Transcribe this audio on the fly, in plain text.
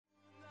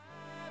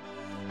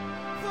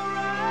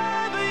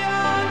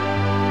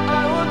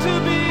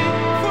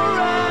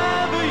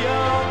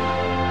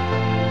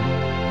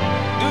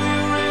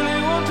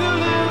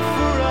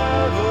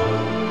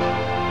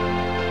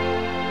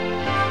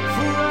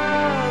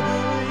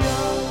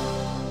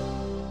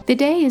The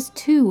day is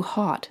too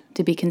hot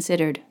to be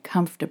considered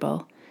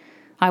comfortable.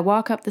 I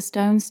walk up the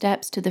stone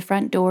steps to the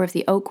front door of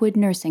the Oakwood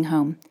nursing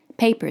home,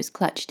 papers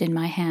clutched in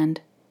my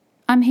hand.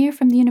 I'm here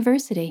from the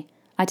university,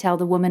 I tell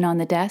the woman on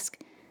the desk,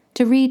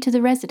 to read to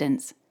the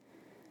residents.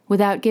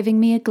 Without giving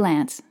me a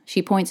glance,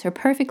 she points her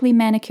perfectly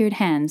manicured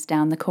hands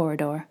down the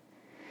corridor.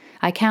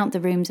 I count the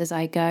rooms as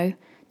I go,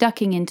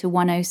 ducking into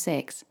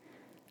 106.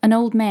 An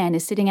old man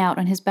is sitting out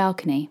on his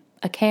balcony,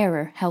 a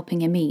carer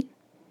helping him eat.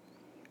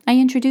 I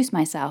introduce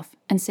myself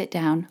and sit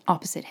down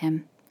opposite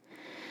him.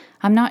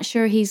 I'm not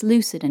sure he's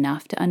lucid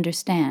enough to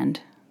understand,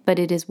 but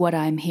it is what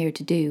I'm here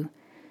to do,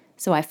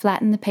 so I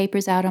flatten the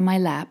papers out on my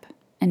lap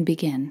and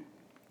begin.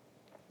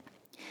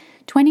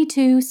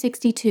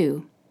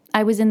 2262.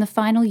 I was in the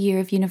final year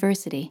of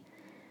university.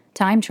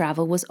 Time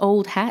travel was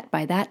old hat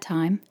by that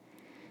time.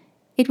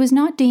 It was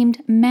not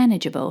deemed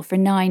manageable for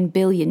 9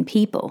 billion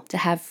people to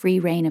have free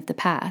reign of the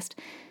past,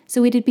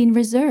 so it had been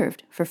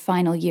reserved for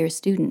final year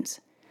students.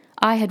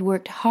 I had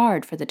worked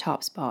hard for the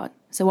top spot,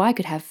 so I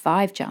could have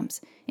 5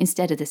 jumps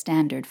instead of the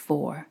standard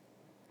 4.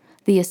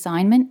 The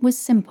assignment was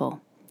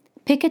simple.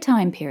 Pick a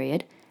time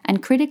period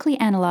and critically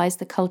analyze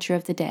the culture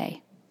of the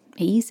day.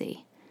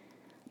 Easy.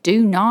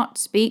 Do not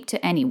speak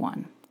to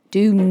anyone.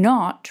 Do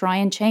not try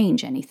and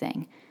change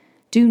anything.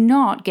 Do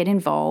not get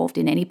involved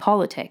in any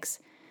politics.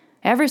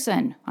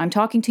 Everson, I'm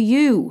talking to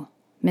you,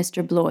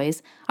 Mr.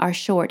 Blois, our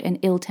short and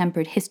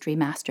ill-tempered history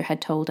master, had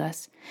told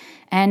us.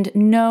 And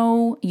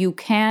no, you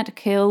can't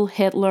kill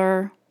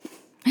Hitler.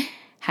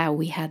 How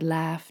we had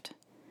laughed.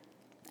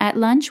 At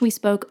lunch, we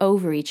spoke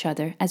over each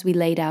other as we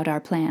laid out our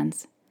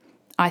plans.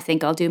 I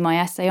think I'll do my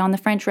essay on the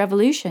French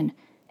Revolution,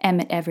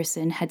 Emmett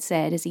Everson had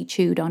said as he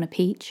chewed on a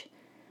peach.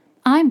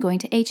 I'm going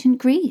to ancient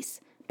Greece,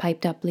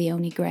 piped up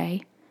Leonie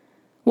Gray.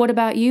 What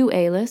about you,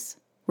 Alice?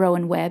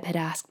 Rowan Webb had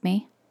asked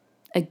me.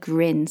 A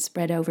grin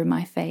spread over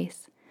my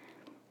face.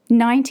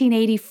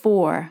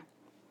 1984.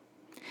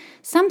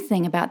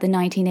 Something about the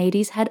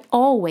 1980s had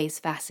always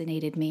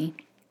fascinated me.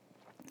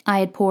 I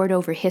had pored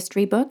over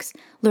history books,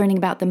 learning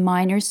about the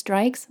miners'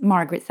 strikes,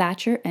 Margaret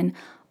Thatcher, and,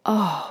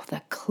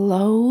 the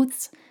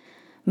clothes.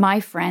 My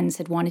friends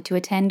had wanted to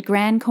attend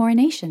grand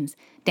coronations,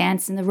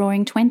 dance in the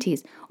Roaring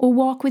Twenties, or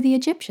walk with the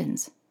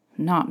Egyptians.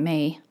 Not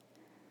me.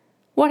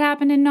 What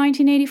happened in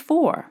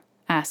 1984?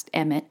 Asked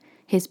Emmett,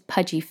 his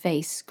pudgy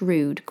face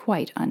screwed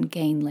quite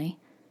ungainly.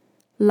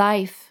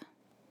 Life.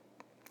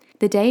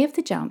 The day of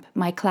the jump,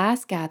 my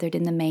class gathered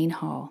in the main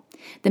hall.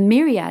 The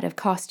myriad of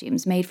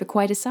costumes made for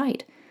quite a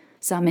sight.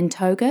 Some in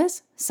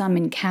togas, some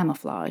in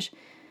camouflage.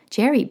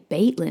 Jerry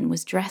Baitlin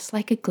was dressed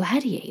like a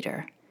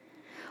gladiator.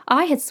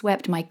 I had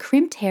swept my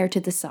crimped hair to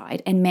the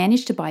side and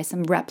managed to buy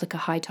some replica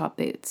high-top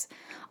boots.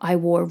 I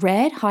wore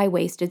red,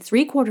 high-waisted,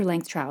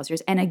 3/4-length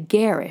trousers and a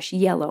garish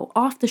yellow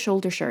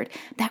off-the-shoulder shirt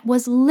that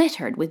was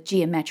littered with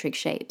geometric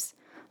shapes.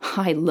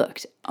 I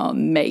looked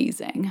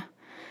amazing.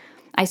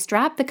 I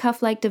strapped the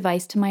cuff-like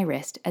device to my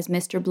wrist as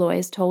Mr.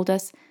 Blois told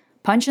us,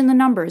 punch in the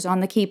numbers on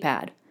the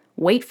keypad.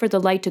 Wait for the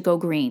light to go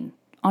green.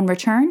 On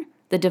return,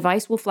 the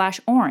device will flash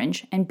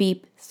orange and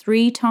beep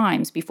 3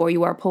 times before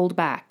you are pulled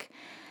back.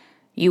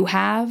 You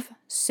have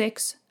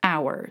 6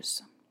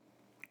 hours.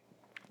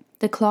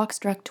 The clock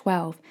struck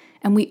 12,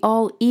 and we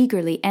all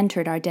eagerly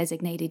entered our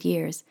designated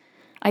years.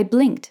 I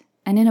blinked,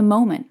 and in a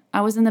moment,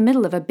 I was in the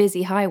middle of a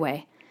busy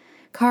highway.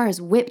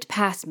 Cars whipped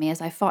past me as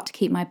I fought to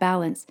keep my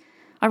balance.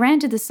 I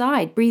ran to the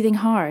side, breathing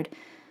hard.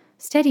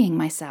 Steadying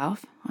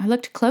myself, I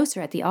looked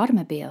closer at the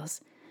automobiles.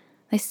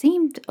 They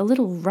seemed a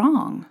little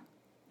wrong.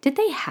 Did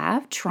they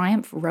have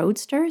Triumph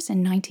Roadsters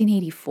in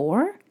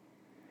 1984?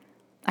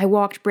 I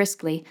walked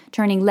briskly,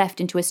 turning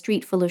left into a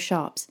street full of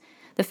shops.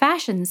 The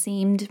fashion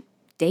seemed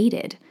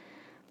dated.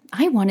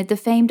 I wanted the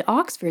famed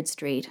Oxford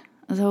Street,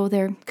 though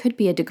there could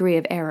be a degree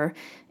of error.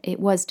 It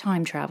was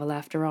time travel,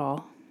 after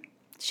all.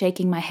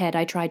 Shaking my head,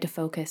 I tried to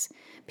focus.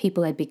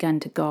 People had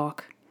begun to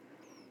gawk.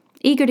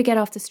 Eager to get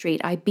off the street,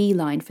 I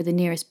beelined for the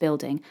nearest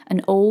building,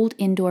 an old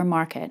indoor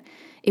market.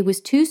 It was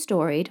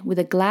 2-storied, with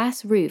a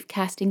glass roof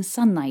casting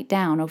sunlight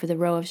down over the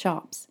row of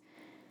shops.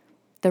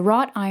 The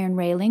wrought iron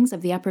railings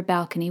of the upper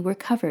balcony were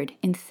covered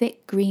in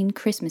thick green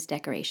Christmas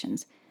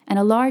decorations, and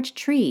a large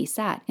tree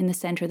sat in the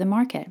center of the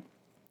market.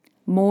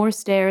 More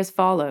stares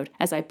followed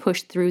as I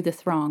pushed through the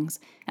throngs,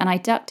 and I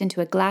ducked into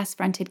a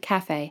glass-fronted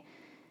cafe.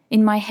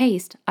 In my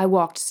haste, I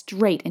walked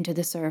straight into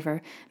the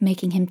server,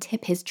 making him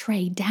tip his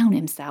tray down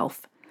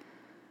himself.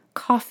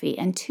 Coffee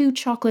and 2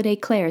 chocolate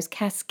eclairs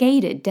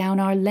cascaded down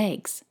our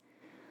legs.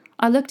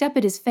 I looked up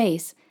at his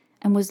face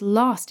and was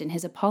lost in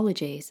his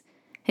apologies.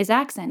 His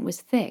accent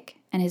was thick,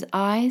 and his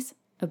eyes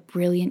a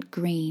brilliant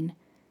green.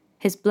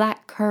 His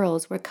black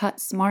curls were cut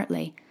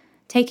smartly.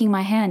 Taking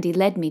my hand, he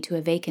led me to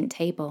a vacant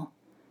table.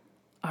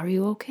 "Are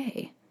you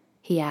okay?"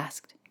 he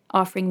asked,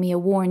 offering me a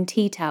worn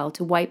tea towel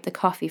to wipe the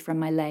coffee from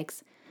my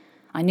legs.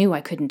 I knew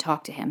I couldn't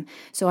talk to him,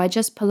 so I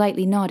just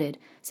politely nodded,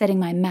 setting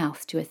my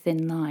mouth to a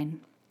thin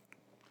line.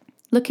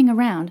 Looking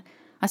around,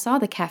 I saw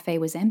the cafe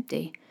was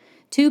empty.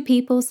 2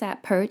 people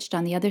sat perched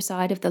on the other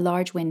side of the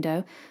large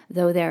window,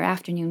 though their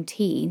afternoon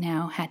tea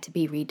now had to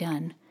be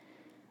redone.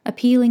 A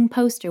peeling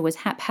poster was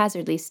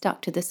haphazardly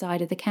stuck to the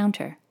side of the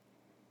counter.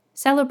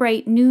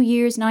 Celebrate New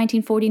Year's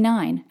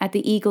 1949 at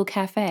the Eagle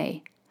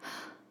Cafe.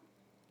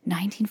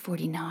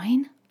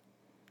 1949?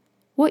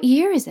 What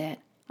year is it?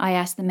 I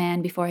asked the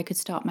man before I could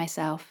stop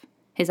myself.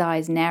 His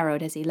eyes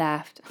narrowed as he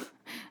laughed.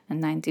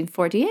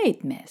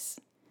 1948, miss.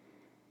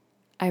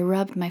 I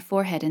rubbed my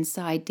forehead and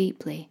sighed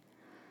deeply.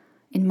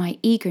 In my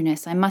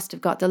eagerness, I must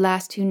have got the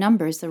last two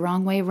numbers the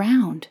wrong way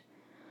round.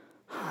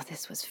 Oh,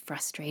 this was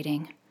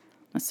frustrating.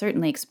 It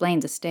certainly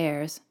explained the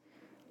stares.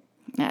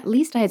 At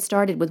least I had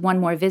started with one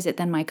more visit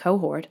than my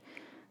cohort.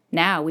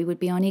 Now we would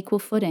be on equal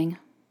footing.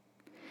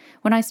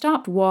 When I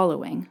stopped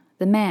wallowing,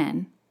 the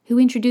man, who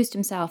introduced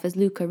himself as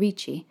Luca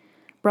Ricci,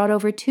 brought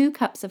over 2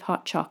 cups of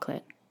hot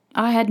chocolate.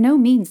 I had no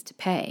means to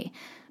pay,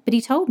 but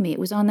he told me it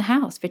was on the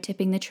house for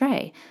tipping the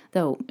tray,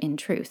 though, in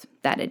truth,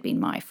 that had been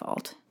my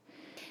fault.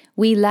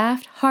 We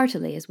laughed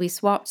heartily as we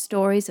swapped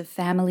stories of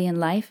family and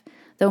life,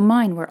 though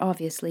mine were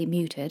obviously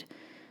muted.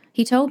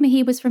 He told me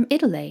he was from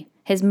Italy.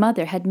 His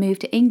mother had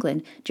moved to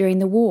England during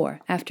the war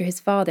after his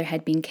father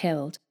had been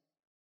killed.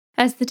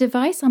 As the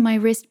device on my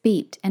wrist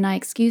beeped and I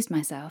excused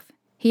myself,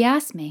 he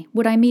asked me,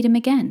 would I meet him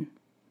again?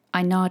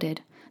 I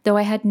nodded, though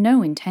I had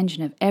no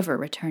intention of ever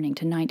returning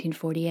to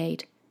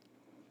 1948.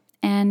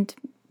 And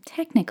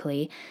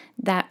technically,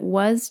 that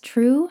was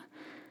true,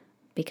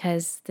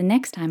 because the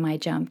next time I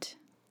jumped,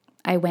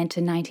 I went to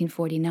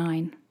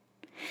 1949.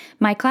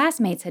 My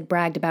classmates had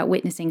bragged about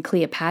witnessing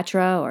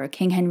Cleopatra or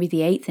King Henry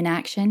VIII in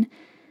action,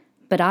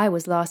 but I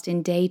was lost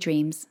in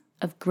daydreams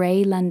of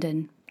grey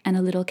London and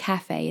a little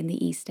cafe in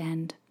the East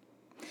End.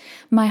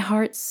 My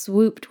heart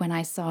swooped when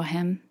I saw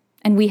him,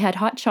 and we had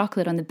hot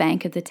chocolate on the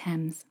bank of the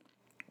Thames.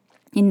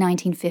 In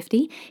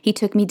 1950, he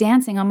took me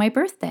dancing on my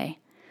birthday.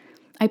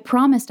 I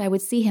promised I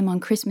would see him on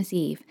Christmas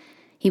Eve.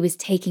 He was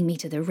taking me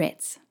to the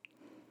Ritz.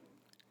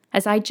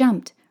 As I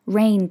jumped,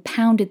 rain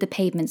pounded the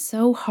pavement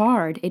so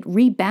hard it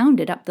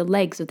rebounded up the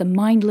legs of the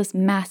mindless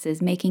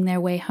masses making their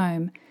way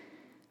home.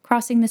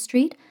 Crossing the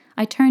street,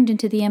 I turned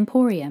into the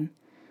Emporium.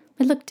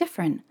 It looked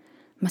different.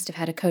 Must have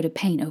had a coat of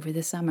paint over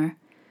the summer.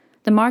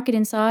 The market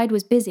inside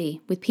was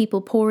busy, with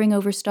people poring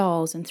over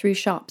stalls and through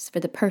shops for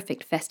the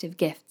perfect festive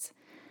gifts.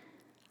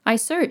 I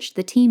searched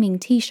the teeming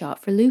tea shop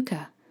for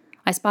Luca.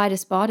 I spied a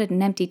spot at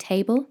an empty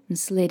table and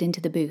slid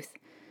into the booth.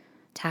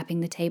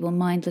 Tapping the table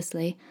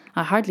mindlessly,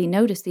 I hardly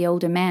noticed the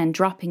older man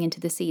dropping into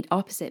the seat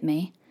opposite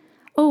me.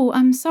 "Oh,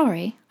 I'm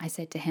sorry," I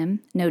said to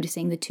him,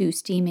 noticing the 2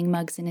 steaming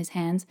mugs in his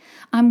hands.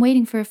 "I'm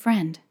waiting for a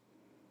friend."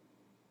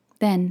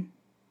 Then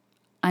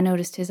I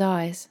noticed his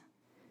eyes.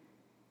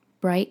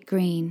 Bright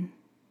green.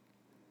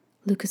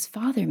 Luca's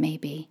father,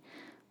 maybe,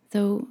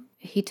 though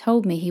he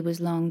told me he was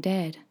long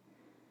dead.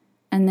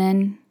 And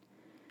then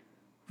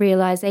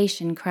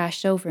realization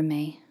crashed over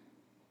me.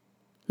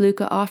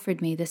 Luca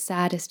offered me the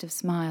saddest of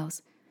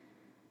smiles.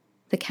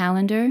 The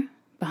calendar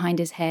behind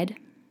his head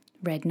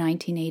read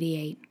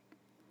 1988.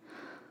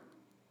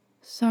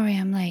 "Sorry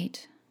I'm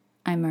late,"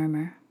 I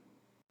murmur.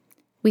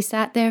 We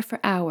sat there for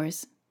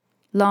hours,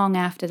 long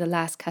after the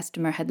last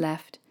customer had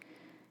left.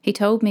 He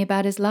told me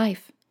about his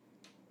life.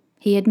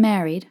 He had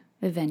married,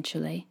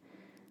 eventually,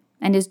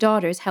 and his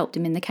daughters helped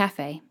him in the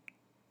cafe.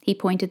 He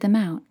pointed them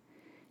out.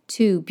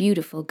 2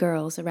 beautiful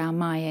girls around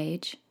my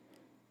age.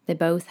 They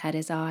both had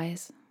his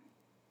eyes.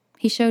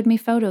 He showed me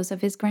photos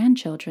of his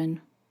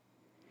grandchildren.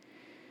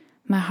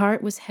 My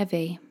heart was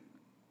heavy.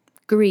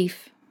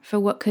 Grief for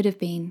what could have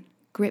been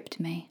gripped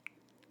me.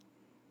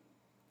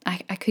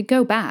 I could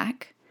go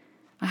back.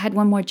 I had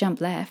one more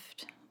jump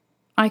left.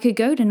 I could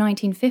go to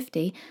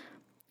 1950,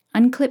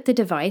 unclip the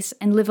device,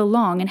 and live a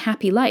long and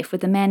happy life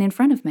with the man in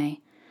front of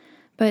me.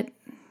 But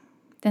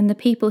then the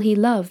people he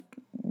loved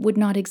would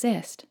not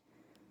exist.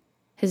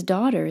 His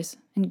daughters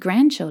and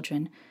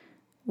grandchildren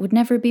would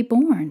never be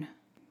born.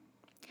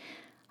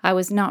 I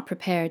was not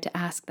prepared to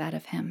ask that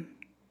of him.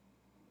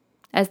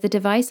 As the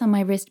device on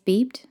my wrist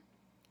beeped,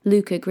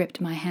 Luca gripped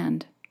my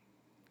hand.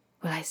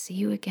 "Will I see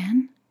you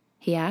again?"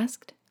 he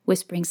asked,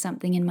 whispering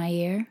something in my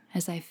ear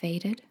as I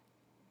faded.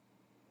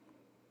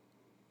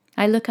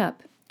 I look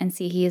up and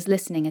see he is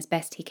listening as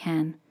best he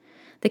can.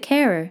 The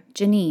carer,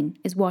 Janine,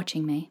 is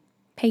watching me,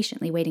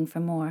 patiently waiting for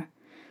more.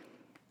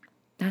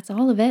 "That's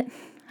all of it,"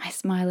 I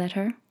smile at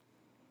her.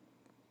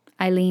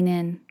 I lean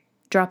in,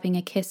 dropping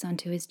a kiss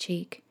onto his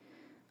cheek.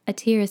 A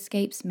tear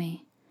escapes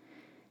me.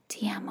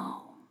 "Ti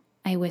amo,"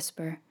 I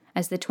whisper,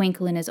 as the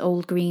twinkle in his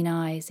old green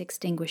eyes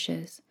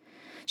extinguishes.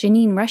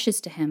 Janine rushes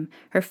to him,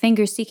 her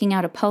fingers seeking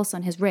out a pulse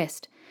on his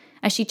wrist.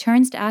 As she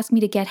turns to ask me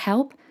to get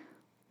help,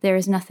 there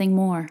is nothing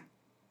more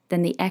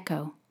than the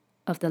echo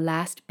of the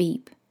last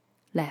beep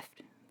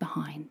left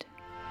behind.